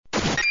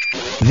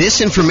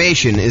This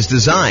information is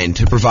designed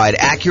to provide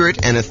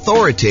accurate and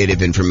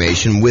authoritative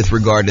information with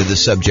regard to the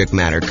subject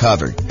matter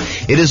covered.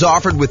 It is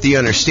offered with the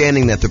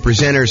understanding that the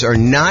presenters are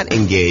not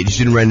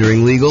engaged in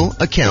rendering legal,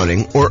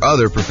 accounting, or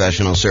other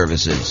professional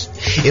services.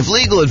 If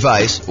legal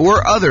advice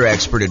or other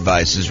expert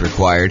advice is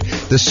required,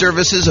 the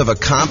services of a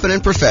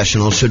competent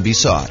professional should be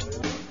sought.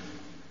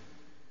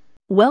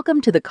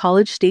 Welcome to the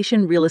College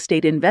Station Real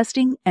Estate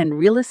Investing and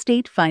Real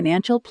Estate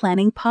Financial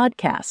Planning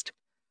Podcast.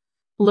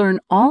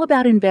 Learn all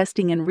about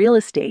investing in real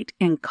estate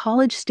in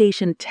College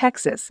Station,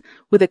 Texas,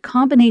 with a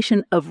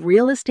combination of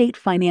real estate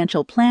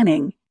financial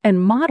planning and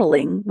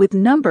modeling with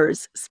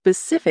numbers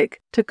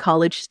specific to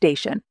College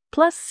Station,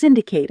 plus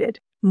syndicated,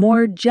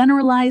 more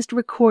generalized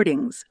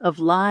recordings of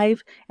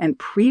live and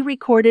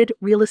pre-recorded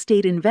real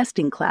estate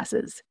investing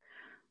classes.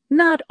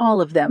 Not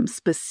all of them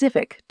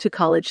specific to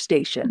College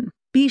Station.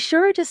 Be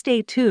sure to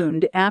stay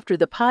tuned after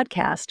the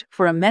podcast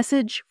for a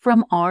message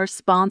from our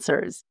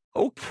sponsors.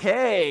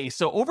 Okay,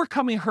 so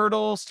overcoming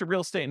hurdles to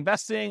real estate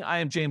investing. I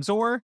am James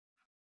Orr.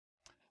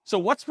 So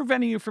what's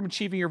preventing you from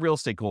achieving your real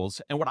estate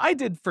goals? And what I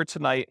did for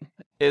tonight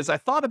is I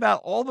thought about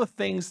all the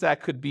things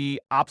that could be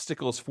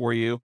obstacles for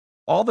you,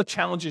 all the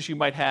challenges you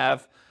might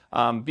have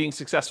being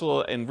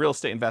successful in real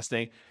estate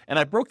investing, and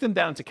I broke them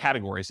down into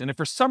categories. And if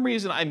for some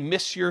reason I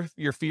missed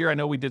your fear, I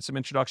know we did some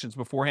introductions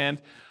beforehand.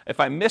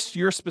 If I missed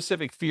your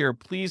specific fear,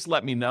 please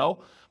let me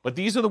know. But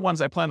these are the ones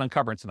I plan on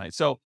covering tonight.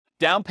 So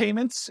down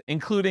payments,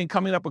 including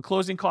coming up with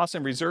closing costs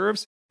and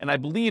reserves. And I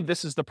believe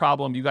this is the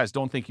problem you guys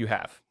don't think you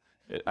have.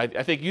 I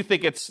think you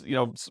think it's,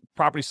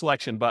 property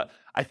selection, but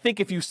I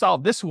think if you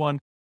solve this one,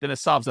 then it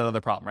solves that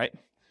other problem, right?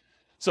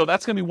 So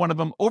that's going to be one of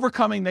them.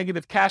 Overcoming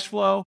negative cash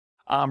flow,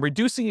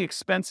 reducing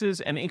expenses,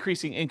 and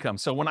increasing income.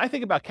 So when I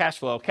think about cash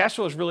flow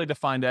is really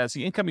defined as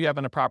the income you have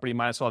on a property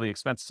minus all the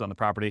expenses on the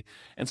property.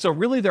 And so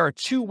really there are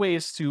two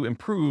ways to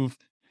improve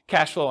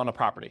cash flow on a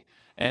property.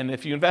 And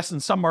if you invest in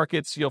some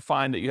markets, you'll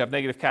find that you have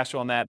negative cash flow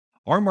on that.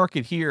 Our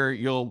market here,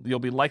 you'll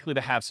be likely to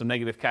have some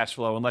negative cash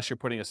flow unless you're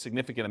putting a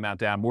significant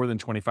amount down, more than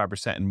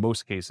 25% in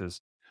most cases.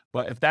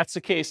 But if that's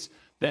the case,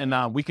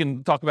 then we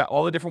can talk about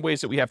all the different ways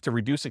that we have to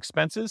reduce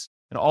expenses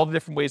and all the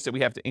different ways that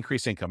we have to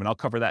increase income. And I'll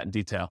cover that in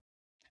detail.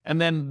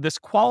 And then this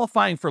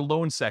qualifying for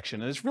loan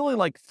section, and there's really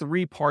like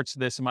three parts to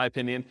this, in my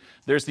opinion.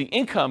 There's the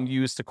income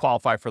used to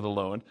qualify for the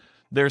loan.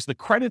 There's the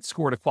credit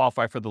score to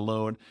qualify for the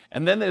loan.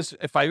 And then there's,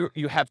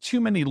 you have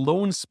too many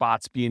loan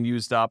spots being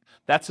used up,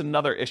 that's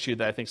another issue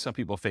that I think some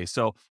people face.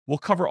 So we'll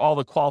cover all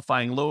the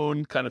qualifying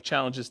loan kind of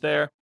challenges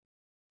there.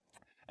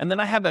 And then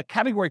I have a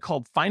category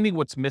called finding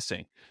what's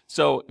missing.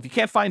 So if you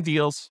can't find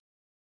deals,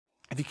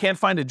 if you can't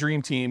find a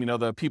dream team,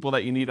 the people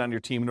that you need on your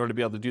team in order to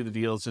be able to do the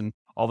deals and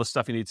all the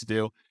stuff you need to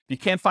do, if you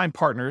can't find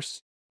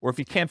partners, or if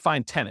you can't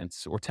find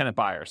tenants or tenant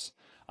buyers.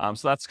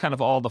 So that's kind of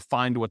all the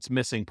find what's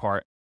missing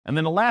part. And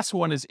then the last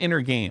one is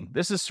inner game.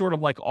 This is sort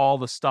of like all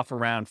the stuff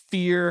around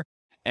fear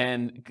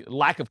and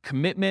lack of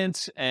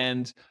commitment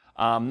and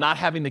not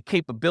having the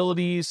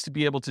capabilities to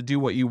be able to do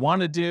what you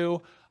want to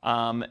do,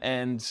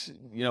 and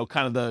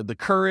kind of the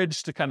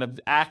courage to kind of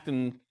act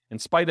in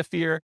spite of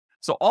fear.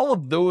 So all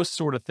of those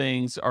sort of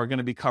things are going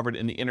to be covered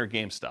in the inner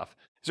game stuff.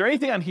 Is there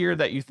anything on here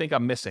that you think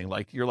I'm missing?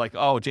 Like you're like,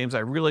 oh, James, I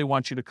really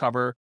want you to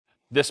cover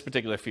this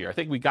particular fear. I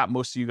think we got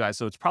most of you guys,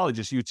 so it's probably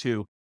just you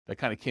two that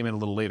kind of came in a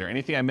little later.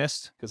 Anything I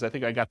missed? Because I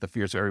think I got the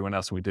fears of everyone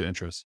else when we did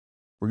intros.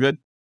 We're good?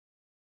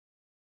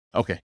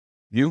 Okay.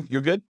 You're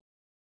good?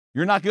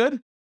 You're not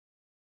good?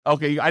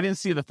 Okay, I didn't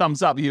see the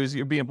thumbs up.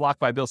 You're being blocked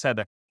by Bill's head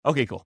there.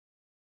 Okay, cool.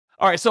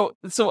 All right, so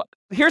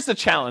here's the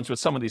challenge with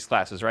some of these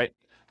classes, right?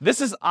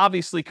 This is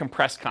obviously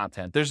compressed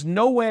content. There's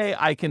no way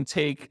I can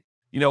take,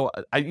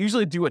 I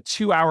usually do a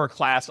 2-hour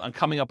class on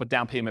coming up with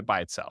down payment by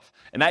itself.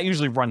 And that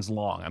usually runs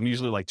long. I'm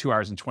usually like 2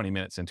 hours and 20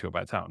 minutes into it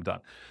by the time I'm done.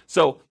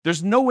 So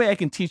there's no way I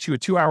can teach you a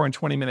 2-hour and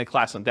 20-minute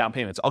class on down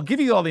payments. I'll give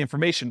you all the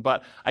information,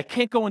 but I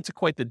can't go into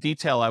quite the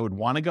detail I would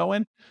want to go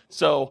in.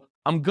 So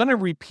I'm going to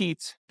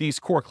repeat these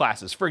core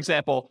classes. For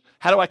example,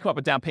 how do I come up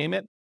with down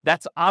payment?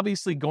 That's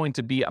obviously going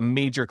to be a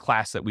major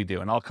class that we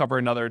do. And I'll cover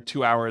another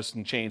 2 hours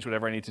and change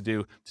whatever I need to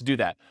do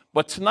that.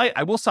 But tonight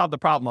I will solve the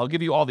problem. I'll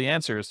give you all the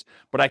answers,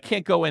 but I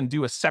can't go and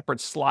do a separate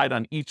slide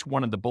on each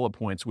one of the bullet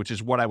points, which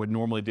is what I would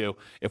normally do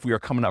if we were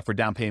coming up for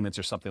down payments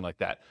or something like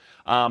that.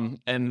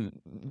 And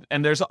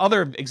there's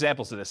other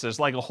examples of this.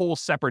 There's like a whole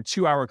separate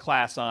 2-hour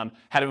class on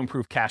how to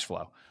improve cash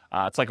flow.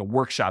 It's like a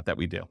workshop that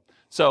we do.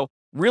 So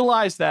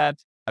realize that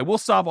I will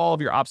solve all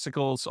of your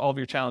obstacles, all of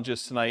your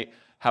challenges tonight.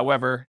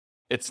 However,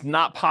 it's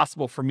not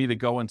possible for me to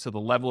go into the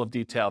level of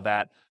detail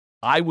that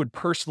I would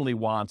personally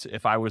want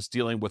if I was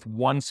dealing with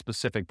one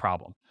specific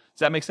problem.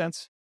 Does that make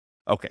sense?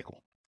 Okay,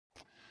 cool.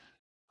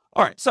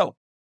 All right, so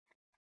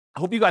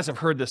I hope you guys have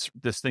heard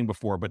this thing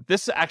before, but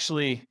this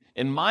actually,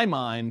 in my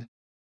mind,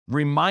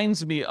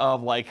 reminds me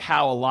of like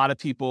how a lot of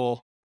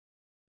people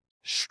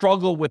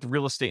struggle with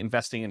real estate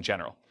investing in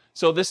general.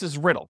 So this is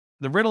riddle.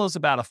 The riddle is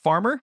about a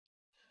farmer,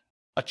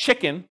 a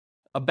chicken,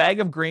 a bag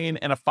of grain,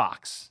 and a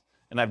fox.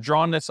 And I've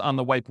drawn this on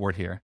the whiteboard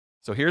here.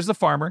 So here's the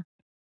farmer,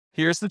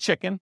 here's the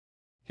chicken,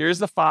 here's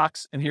the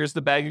fox, and here's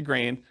the bag of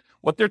grain.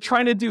 What they're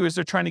trying to do is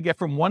they're trying to get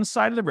from one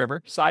side of the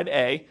river, side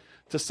A,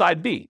 to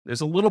side B.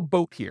 There's a little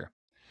boat here.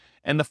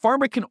 And the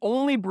farmer can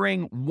only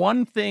bring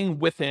one thing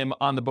with him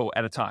on the boat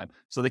at a time.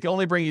 So they can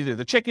only bring either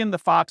the chicken, the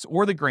fox,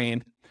 or the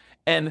grain.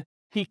 And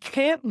he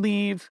can't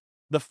leave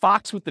the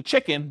fox with the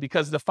chicken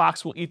because the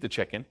fox will eat the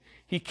chicken.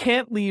 He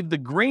can't leave the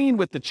grain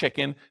with the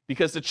chicken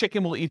because the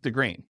chicken will eat the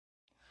grain.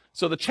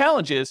 So the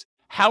challenge is,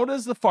 how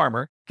does the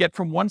farmer get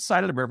from one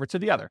side of the river to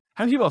the other?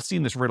 How many people have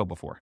seen this riddle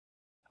before?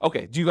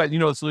 Okay, do you guys,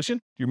 know the solution?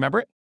 Do you remember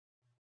it?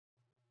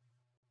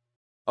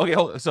 Okay,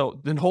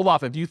 hold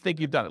off if you think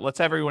you've done it. Let's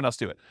have everyone else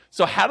do it.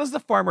 So how does the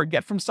farmer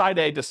get from side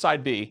A to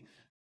side B,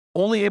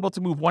 only able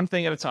to move one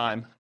thing at a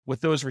time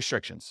with those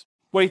restrictions?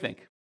 What do you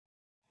think?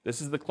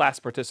 This is the class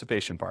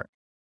participation part.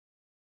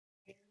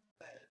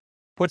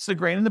 Puts the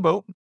grain in the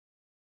boat.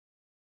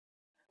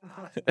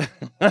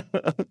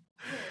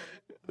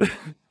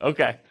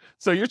 Okay,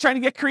 so you're trying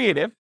to get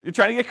creative.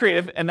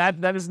 And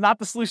that is not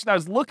the solution I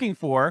was looking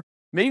for.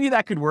 Maybe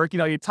that could work.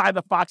 You tie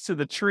the fox to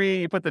the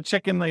tree, you put the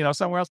chicken,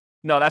 somewhere else.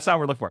 No, that's not what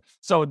we're looking for.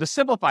 So to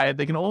simplify it,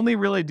 they can only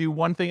really do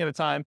one thing at a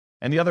time,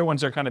 and the other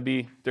ones are they're going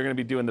to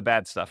be doing the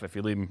bad stuff if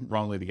you leave them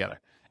wrongly together.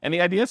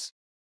 Any ideas?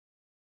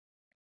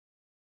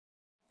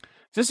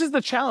 This is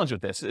the challenge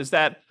with this, is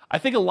that I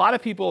think a lot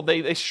of people,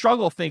 they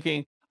struggle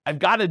thinking, I've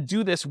got to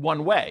do this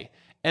one way.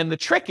 And the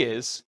trick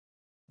is,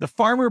 the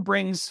farmer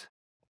brings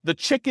the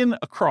chicken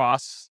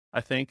across,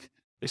 I think.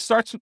 It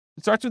starts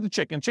with the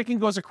chicken. Chicken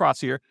goes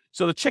across here.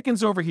 So the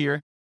chicken's over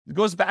here, it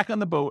goes back on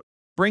the boat,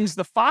 brings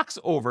the fox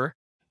over,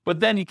 but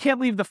then you can't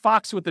leave the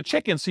fox with the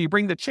chicken, so you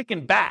bring the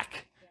chicken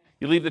back.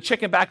 You leave the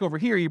chicken back over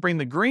here, you bring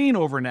the grain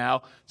over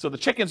now, so the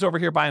chicken's over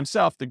here by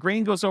himself, the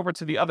grain goes over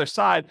to the other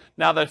side,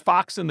 now the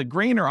fox and the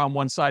grain are on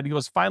one side, he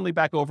goes finally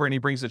back over and he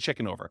brings the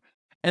chicken over.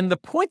 And the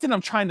point that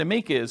I'm trying to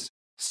make is,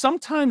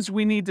 sometimes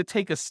we need to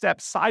take a step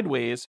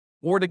sideways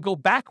or to go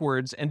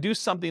backwards and do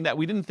something that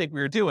we didn't think we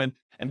were doing.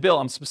 And Bill,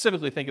 I'm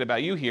specifically thinking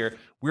about you here.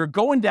 We're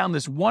going down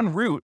this one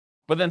route,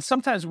 but then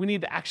sometimes we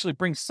need to actually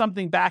bring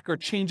something back or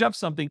change up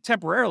something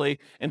temporarily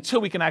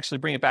until we can actually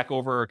bring it back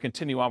over or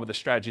continue on with the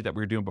strategy that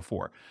we were doing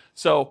before.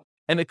 So,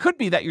 and it could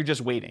be that you're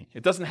just waiting.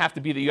 It doesn't have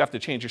to be that you have to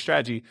change your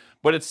strategy,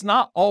 but it's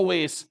not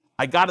always,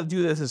 I got to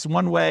do this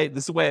one way.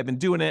 This is the way I've been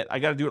doing it. I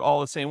got to do it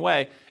all the same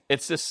way.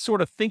 It's this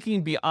sort of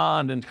thinking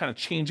beyond and kind of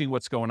changing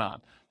what's going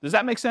on. Does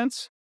that make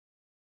sense?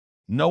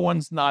 No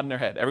one's nodding their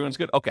head. Everyone's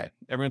good? Okay.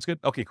 Everyone's good?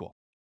 Okay, cool.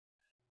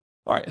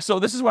 All right. So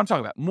this is what I'm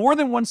talking about. More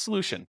than one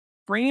solution.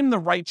 Frame the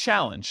right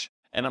challenge.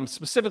 And I'm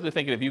specifically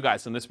thinking of you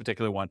guys in this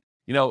particular one.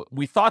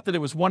 We thought that it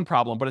was one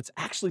problem, but it's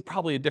actually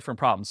probably a different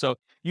problem. So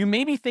you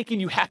may be thinking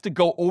you have to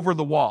go over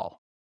the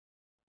wall.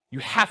 You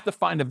have to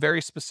find a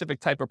very specific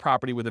type of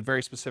property with a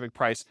very specific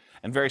price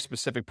and very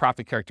specific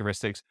profit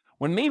characteristics,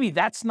 when maybe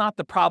that's not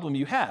the problem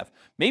you have.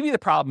 Maybe the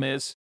problem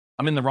is,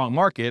 I'm in the wrong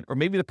market, or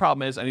maybe the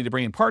problem is I need to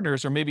bring in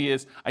partners, or maybe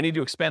is I need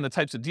to expand the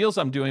types of deals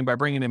I'm doing by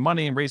bringing in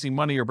money and raising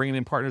money or bringing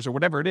in partners or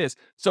whatever it is.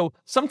 So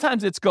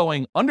sometimes it's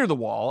going under the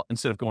wall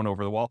instead of going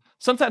over the wall.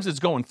 Sometimes it's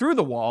going through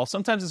the wall.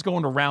 Sometimes it's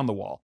going around the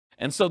wall.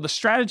 And so the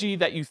strategy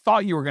that you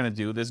thought you were going to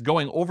do, this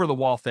going over the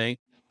wall thing,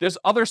 there's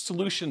other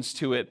solutions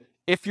to it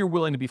if you're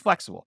willing to be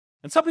flexible.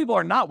 And some people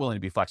are not willing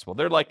to be flexible.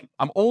 They're like,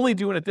 I'm only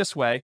doing it this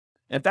way.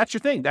 And if that's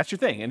your thing, that's your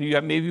thing. And you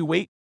have maybe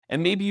wait,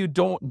 and maybe you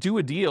don't do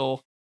a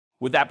deal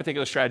with that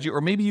particular strategy, or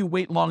maybe you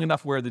wait long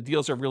enough where the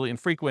deals are really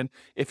infrequent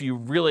if you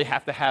really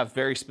have to have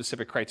very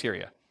specific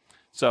criteria.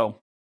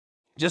 So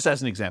just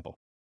as an example.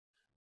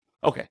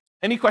 Okay,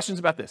 any questions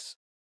about this?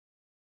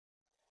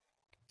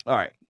 All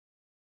right.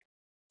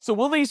 So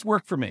will these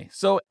work for me?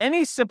 So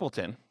any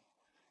simpleton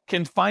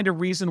can find a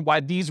reason why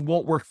these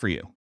won't work for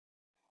you.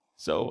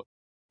 So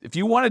if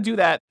you want to do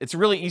that, it's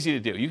really easy to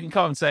do. You can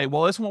come and say,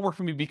 well, this won't work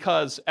for me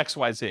because X,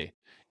 Y, Z.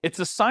 It's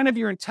a sign of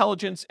your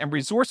intelligence and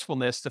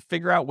resourcefulness to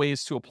figure out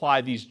ways to apply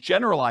these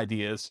general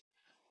ideas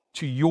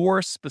to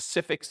your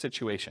specific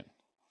situation.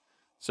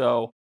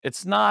 So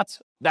it's not,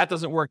 that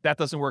doesn't work, that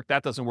doesn't work,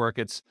 that doesn't work.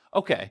 It's,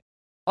 okay,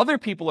 other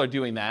people are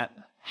doing that.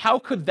 How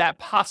could that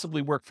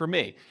possibly work for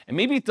me? And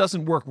maybe it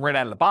doesn't work right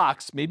out of the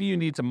box. Maybe you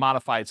need to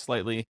modify it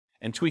slightly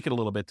and tweak it a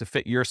little bit to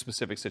fit your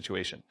specific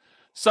situation.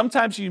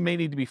 Sometimes you may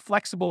need to be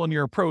flexible in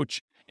your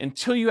approach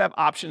until you have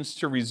options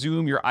to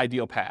resume your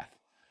ideal path.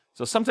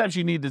 So sometimes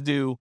you need to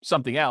do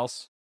something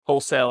else,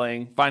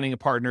 wholesaling, finding a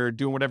partner,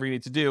 doing whatever you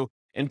need to do,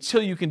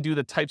 until you can do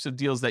the types of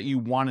deals that you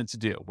wanted to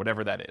do,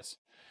 whatever that is.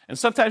 And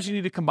sometimes you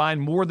need to combine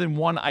more than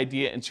one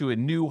idea into a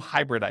new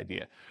hybrid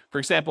idea. For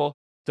example,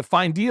 to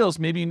find deals,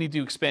 maybe you need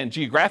to expand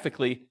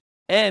geographically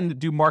and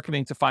do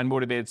marketing to find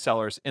motivated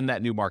sellers in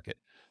that new market.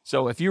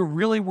 So if you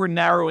really were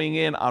narrowing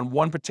in on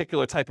one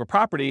particular type of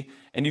property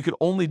and you could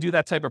only do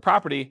that type of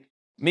property,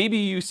 maybe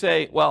you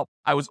say, well,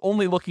 I was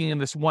only looking in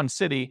this one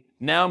city.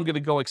 Now I'm going to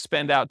go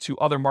expand out to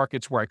other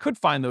markets where I could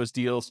find those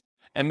deals.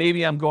 And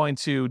maybe I'm going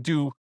to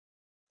do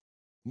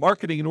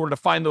marketing in order to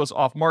find those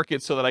off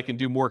market so that I can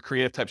do more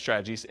creative type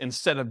strategies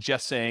instead of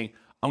just saying,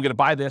 I'm going to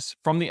buy this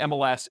from the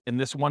MLS in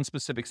this one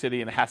specific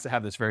city and it has to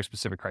have this very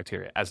specific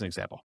criteria, as an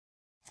example.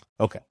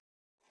 Okay.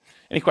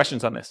 Any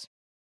questions on this?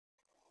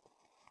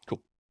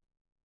 Cool.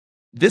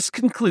 This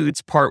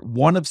concludes part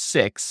 1 of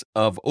 6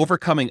 of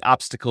Overcoming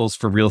Obstacles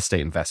for Real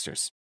Estate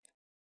Investors.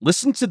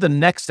 Listen to the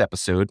next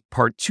episode,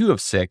 part 2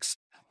 of 6,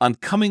 on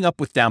coming up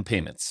with down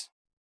payments.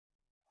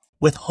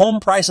 With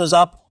home prices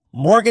up,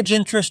 mortgage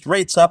interest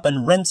rates up,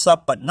 and rents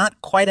up, but not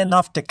quite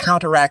enough to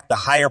counteract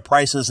the higher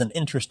prices and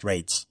interest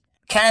rates,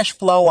 cash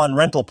flow on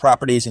rental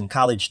properties in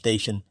College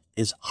Station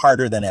is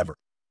harder than ever.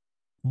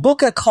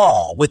 Book a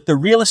call with the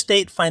Real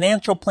Estate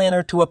Financial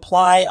Planner to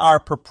apply our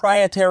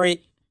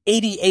proprietary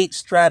 88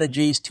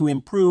 strategies to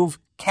improve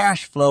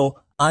cash flow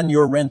on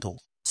your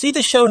rentals. See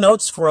the show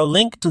notes for a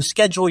link to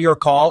schedule your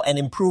call and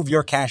improve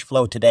your cash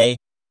flow today.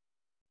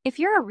 If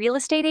you're a real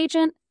estate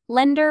agent,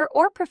 lender,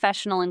 or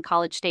professional in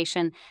College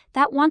Station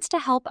that wants to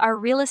help our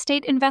real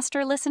estate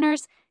investor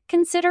listeners,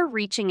 consider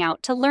reaching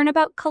out to learn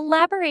about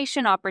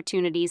collaboration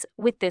opportunities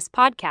with this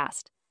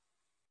podcast.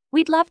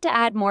 We'd love to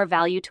add more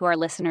value to our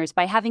listeners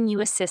by having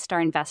you assist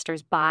our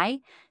investors buy,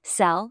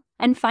 sell,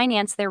 and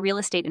finance their real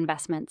estate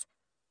investments.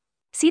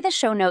 See the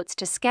show notes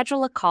to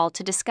schedule a call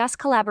to discuss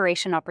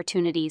collaboration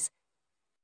opportunities.